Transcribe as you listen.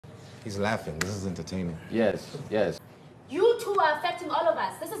He's laughing. This is entertaining. Yes, yes. You two are affecting all of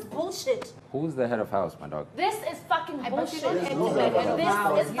us. This is bullshit. Who's the head of house, my dog? This is fucking bullshit. This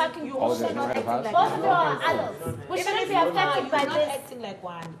is fucking You bullshit. not acting like Both of you are adults. We shouldn't be affected by this. Acting like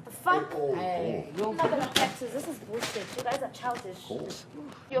one. The fuck? You're not gonna affect us. This is bullshit. You guys are childish.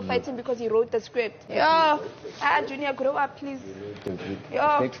 You're fighting because he wrote the script. Yo, Junior, grow up, please.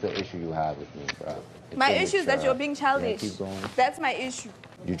 Yo. Fix the issue you have with me, bro. My issue is that you're being childish. Yeah, keep going. That's my issue.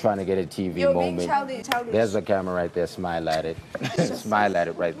 You're trying to get a TV You're moment. being childish. There's a camera right there. Smile at it. Smile at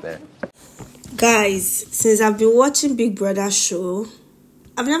it right there. Guys, since I've been watching Big Brother show,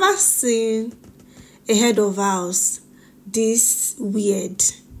 I've never seen a head of house this weird.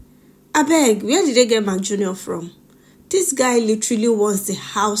 I beg, where did they get Mcjunior from? This guy literally wants the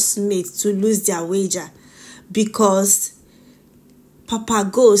housemates to lose their wager because Papa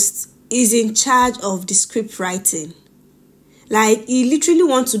Ghost is in charge of the script writing. Like, he literally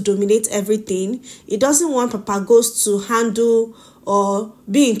wants to dominate everything. He doesn't want Papa Ghost to handle or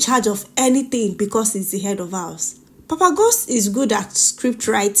be in charge of anything because he's the head of house. Papa Ghost is good at script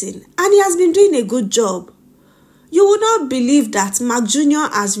writing and he has been doing a good job. You would not believe that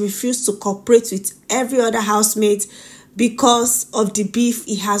Mcjunior has refused to cooperate with every other housemate because of the beef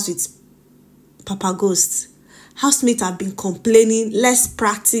he has with Papa Ghost. Housemates have been complaining, less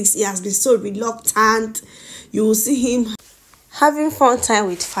practice. He has been so reluctant. You will see him having fun time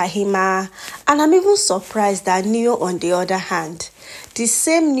with Fahima, and I'm even surprised that Neo, on the other hand, the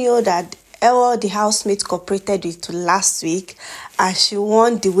same Neo that the housemate cooperated with last week and she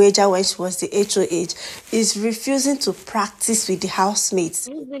won the wager when she was the HOH, is refusing to practice with the housemates.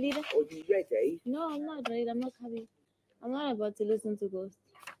 Who's the leader? Oh, you ready? No, I'm not ready. I'm not coming. I'm not about to listen to Ghost.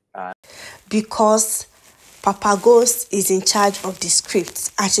 Because Papa Ghost is in charge of the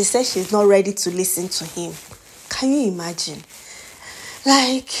script and she said she's not ready to listen to him. Can you imagine?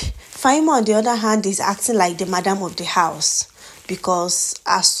 Like, Fahima, on the other hand, is acting like the madam of the house because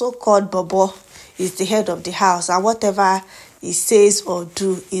our so-called Bobo is the head of the house and whatever he says or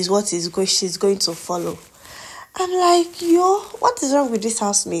do is what she's going to follow. I'm like, yo, what is wrong with this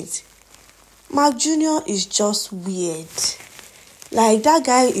housemate? Mcjunior is just weird. Like, that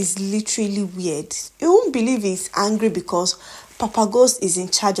guy is literally weird. You won't believe he's angry because Papa Ghost is in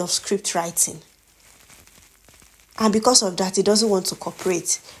charge of script writing. And because of that, he doesn't want to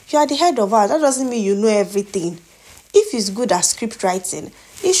cooperate. You are the head of house. That doesn't mean you know everything. If he's good at script writing,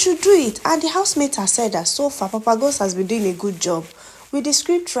 he should do it. And the housemate has said that so far, Papa Ghost has been doing a good job with the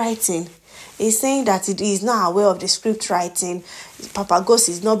script writing. He's saying that he is not aware of the script writing. Papa Ghost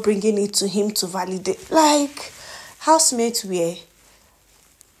is not bringing it to him to validate. Like, housemates were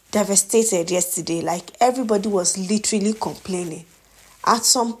devastated yesterday. Like, everybody was literally complaining. At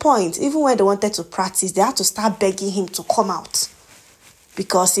some point, even when they wanted to practice, they had to start begging him to come out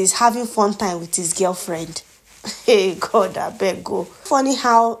because he's having fun time with his girlfriend. Hey, God, I beg go. Funny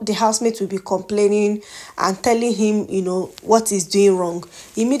how the housemate will be complaining and telling him, what he's doing wrong.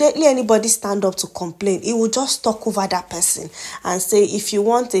 Immediately, anybody stand up to complain, he will just talk over that person and say, if you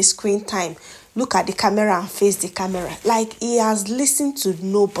want a screen time, look at the camera and face the camera. Like, he has listened to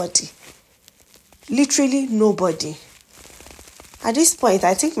nobody. Literally nobody. At this point,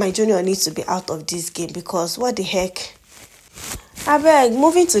 I think Mcjunior needs to be out of this game because what the heck? I beg,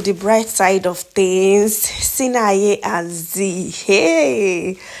 moving to the bright side of things, Sinaye and Zee.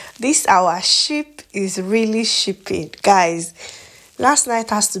 Hey, this our ship is really shipping. Guys, last night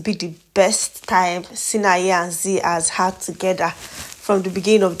has to be the best time Sinaye and Zee has had together from the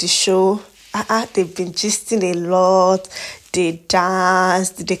beginning of the show. They've been gisting a lot. They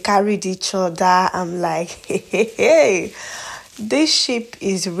danced, they carried each other. I'm like, hey. This ship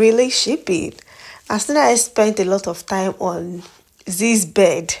is really shipping. As soon as I spent a lot of time on Zee's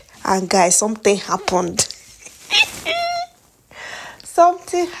bed, and guys, something happened.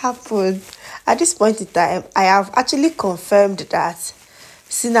 Something happened. At this point in time, I have actually confirmed that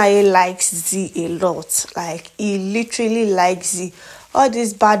Sinaye likes Zee a lot. Like, he literally likes Zee. All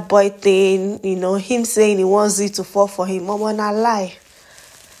this bad boy thing, him saying he wants Zee to fall for him, I'm gonna lie.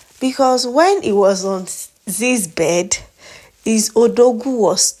 Because when he was on Zee's bed, his Odogu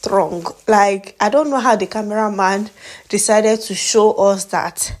was strong. Like, I don't know how the cameraman decided to show us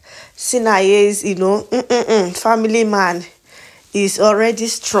that Sinaye's, family man is already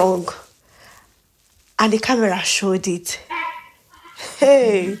strong. And the camera showed it.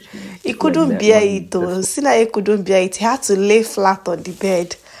 Hey, he couldn't bear it though. Sinaye couldn't bear it. He had to lay flat on the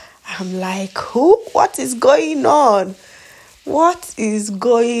bed. I'm like, who? What is going on? What is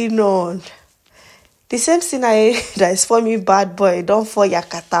going on? The same Sinaye that is for me bad boy, don't fall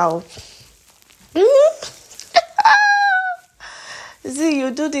Yakata. Zee,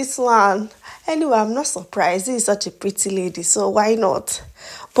 you do this one. Anyway, I'm not surprised. Zee is such a pretty lady, so why not?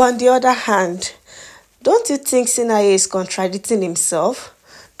 But on the other hand, don't you think Sinaye is contradicting himself?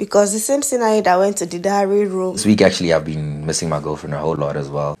 Because the same Sinaye that went to the diary room. This week, actually, I've been missing my girlfriend a whole lot as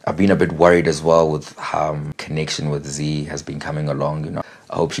well. I've been a bit worried as well with how connection with Zee has been coming along, you know.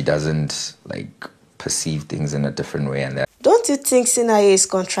 I hope she doesn't, like, perceive things in a different way and that. Don't you think Sinaye is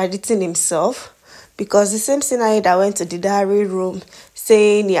contradicting himself? Because the same Sinaye that went to the diary room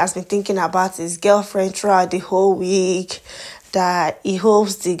saying he has been thinking about his girlfriend throughout the whole week, that he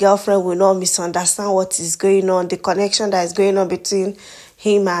hopes the girlfriend will not misunderstand what is going on, the connection that is going on between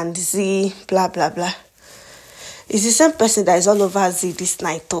him and Zee, blah, blah, blah. It's the same person that is all over Zee this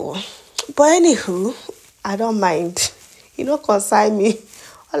night, though. But anywho, I don't mind. You don't concern me.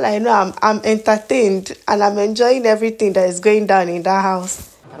 All I know, I'm entertained and I'm enjoying everything that is going down in that house.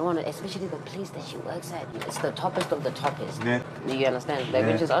 I don't want to, especially the place that she works at. It's the toppest of the toppest. Yeah. Do you understand? Like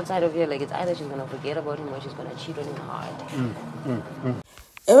when she's outside of here, like it's either she's gonna forget about him or she's gonna cheat on him hard.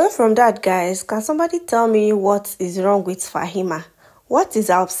 Away from that, guys, can somebody tell me what is wrong with Fahima? What is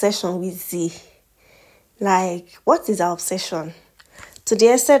our obsession with Zee? Like, what is our obsession? To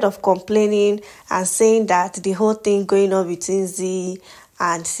the extent of complaining and saying that the whole thing going on between Zee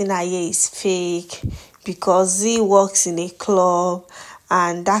and Sinaye is fake because Zee works in a club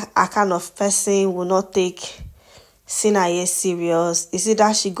and that kind of person will not take Sinaye serious. Is it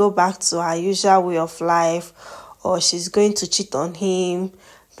that she go back to her usual way of life or she's going to cheat on him,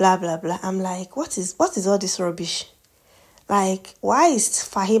 blah, blah, blah. I'm like, what is all this rubbish? Like, why is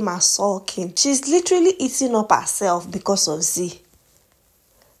Fahima sulking? She's literally eating up herself because of Zee.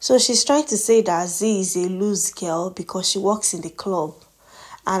 So she's trying to say that Zee is a loose girl because she works in the club.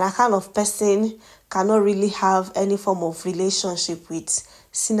 And a kind of person cannot really have any form of relationship with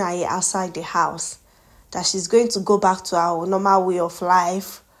Sinaye outside the house. That she's going to go back to her normal way of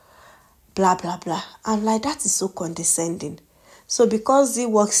life, blah, blah, blah. I'm like, that is so condescending. So because Zee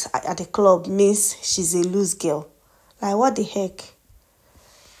works at the club means she's a loose girl. Like, what the heck?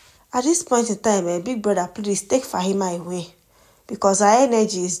 At this point in time, big brother, please take Fahima away. Because her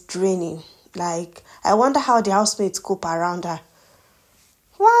energy is draining. Like, I wonder how the housemates cope around her.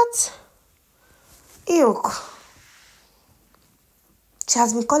 What? Ew. She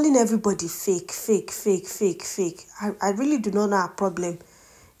has been calling everybody fake. I really do not know her problem.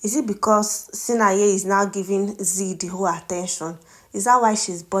 Is it because Sinaye is now giving Zee the whole attention? Is that why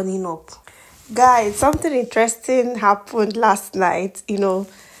she's burning up? Guys, something interesting happened last night. You know,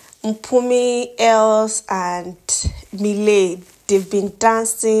 Mpumi, Els, and Mile, they've been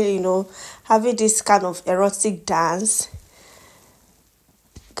dancing, you know, having this kind of erotic dance.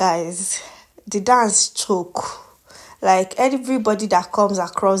 Guys, the dance choke. Like, everybody that comes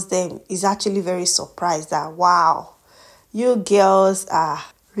across them is actually very surprised that, wow, you girls are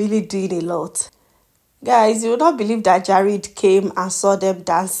really doing a lot. Guys, you will not believe that Jared came and saw them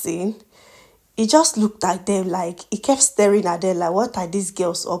dancing. He just looked at them like, he kept staring at them like, what are these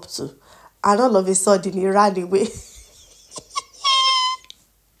girls up to? And all of a sudden, he ran away.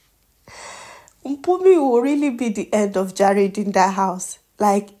 Mpumi will really be the end of Jared in that house.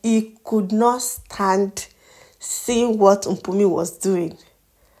 Like, he could not stand seeing what Mpumi was doing.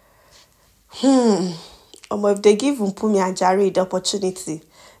 If they give Mpumi and Jared the opportunity,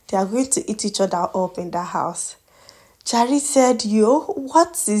 they are going to eat each other up in that house. Jared said, yo,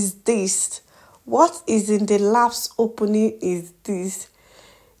 what is this? What is in the laps opening is this?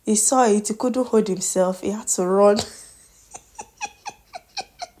 He saw it, he couldn't hold himself, he had to run.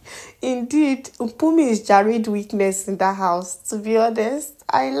 Indeed, Mpumi is Jared's weakness in that house, to be honest.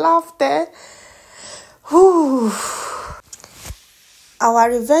 I laughed there. Whew. Our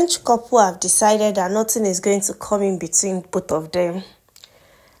revenge couple have decided that nothing is going to come in between both of them.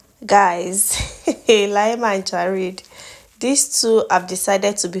 Guys, Laima and Jared, these two have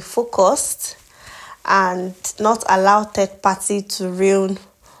decided to be focused and not allow third party to ruin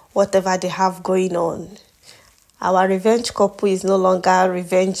whatever they have going on. Our revenge couple is no longer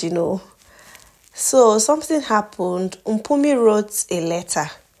revenge, you know. So something happened. Mpumi wrote a letter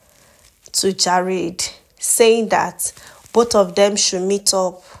to Jared saying that both of them should meet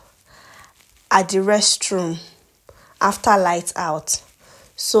up at the restroom after lights out.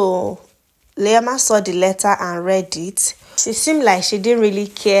 So Leoma saw the letter and read it. She seemed like she didn't really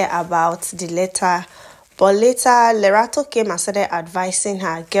care about the letter. But later, Lerato came and started advising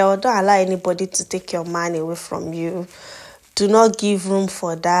her, girl, don't allow anybody to take your man away from you. Do not give room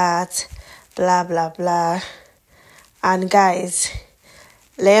for that. Blah, blah, blah. And guys,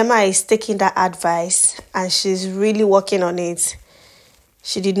 Leoma is taking that advice and she's really working on it.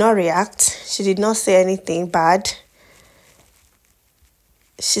 She did not react. She did not say anything bad.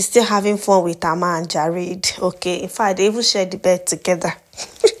 she's still having fun with her man, Jared. Okay, in fact, they even shared the bed together.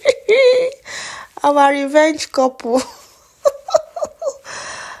 Our revenge couple.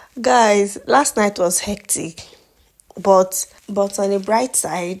 Guys, last night was hectic. But on the bright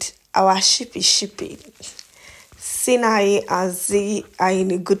side, our ship is shipping. Sinaye and Zee are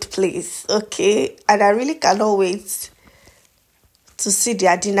in a good place, okay? And I really cannot wait to see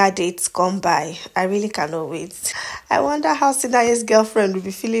their dinner dates come by. I really cannot wait. I wonder how Sinaye's girlfriend will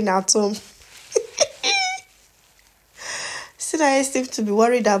be feeling at home. Sinaye seems to be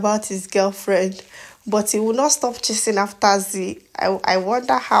worried about his girlfriend, but he will not stop chasing after Zee. I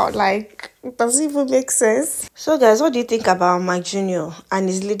wonder how, like, does it even make sense? So guys, what do you think about Mcjunior and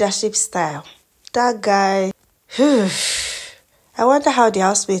his leadership style? That guy, I wonder how the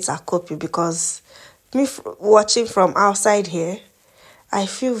housemates are coping, because me watching from outside here, I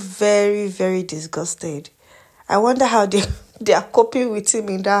feel very, very disgusted. I wonder how they are coping with him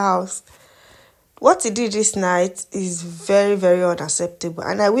in that house. What he did this night is very, very unacceptable,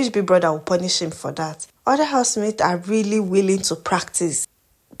 and I wish Big Brother would punish him for that. Other housemates are really willing to practice,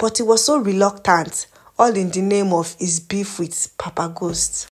 but he was so reluctant, all in the name of his beef with Papa Ghost.